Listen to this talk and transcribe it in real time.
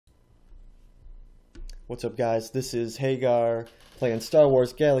What's up, guys? This is Hagar playing Star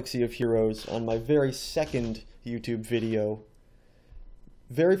Wars Galaxy of Heroes on my very second YouTube video.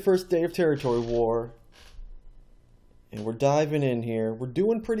 Very first day of Territory War. And we're diving in here. We're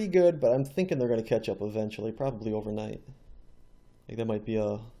doing pretty good, but I'm thinking they're going to catch up eventually, probably overnight. I think that might be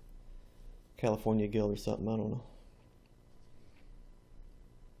a California guild or something, I don't know.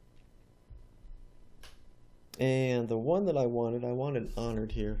 And the one that I wanted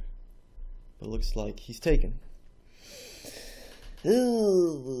honored here. But it looks like he's taken.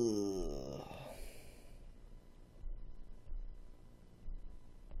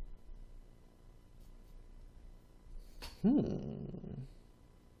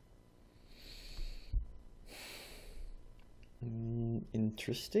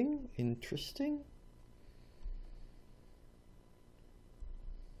 Interesting.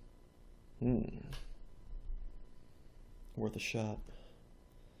 Worth a shot.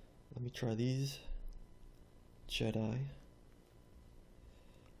 Let me try these. Jedi.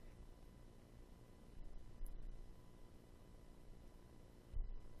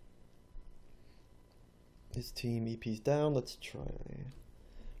 His team EP's down. Let's try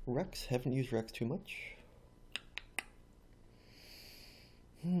Rex. Haven't used Rex too much.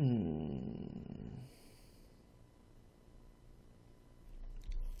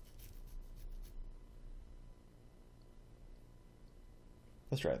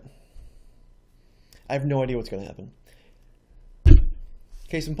 Let's try it. I have no idea what's going to happen.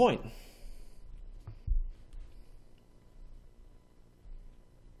 Case in point.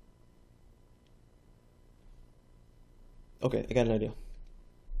 Okay, I got an idea.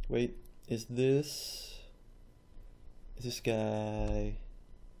 Wait, is this guy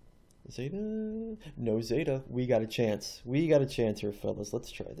Zeta? No Zeta. We got a chance. We got a chance here, fellas. Let's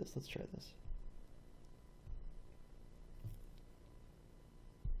try this.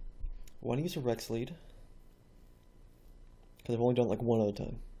 I want to use a Rex lead because I've only done it like one other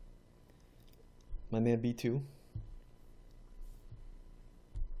time. My man B2.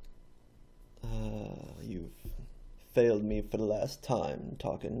 You've failed me for the last time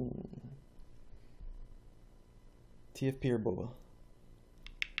talking. TFP or Boba?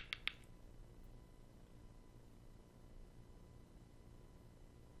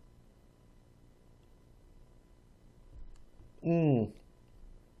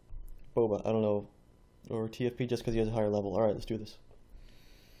 Boba, I don't know. Or TFP just because he has a higher level. Alright, let's do this.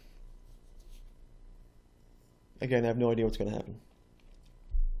 Again, I have no idea what's going to happen.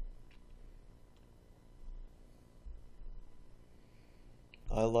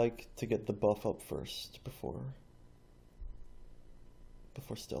 I like to get the buff up first before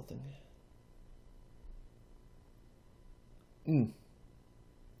stealthing.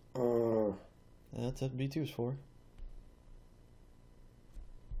 That's what B2's for.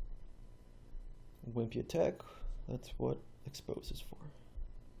 Wimpy attack, that's what expose is for.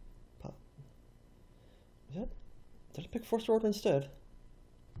 Pop. Did I pick Force Order instead?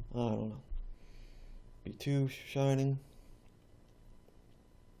 I don't know. B2 shining.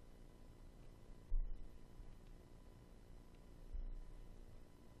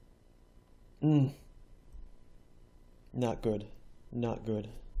 Not good. Not good.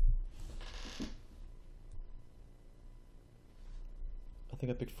 I think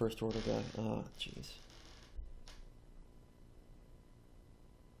I picked First Order guy. Ah, jeez.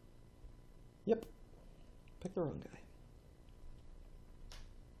 Yep. Picked the wrong guy.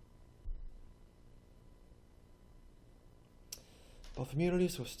 Buff immunity,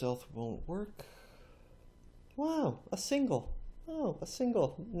 so stealth won't work. Wow, a single. Oh, a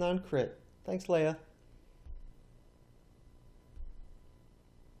single. Non-crit. Thanks, Leia.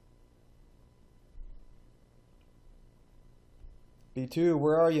 B2,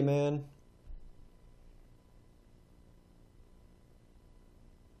 where are you, man?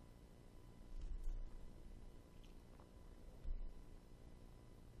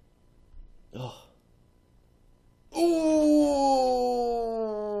 Oh. Ooh.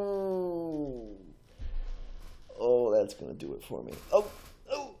 Oh, that's gonna do it for me. Oh,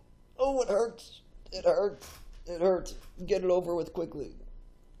 it hurts. It hurts. Get it over with quickly.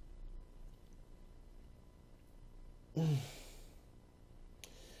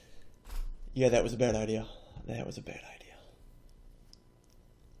 Yeah, that was a bad idea.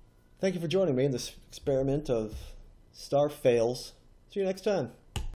 Thank you for joining me in this experiment of StarFails. See you next time.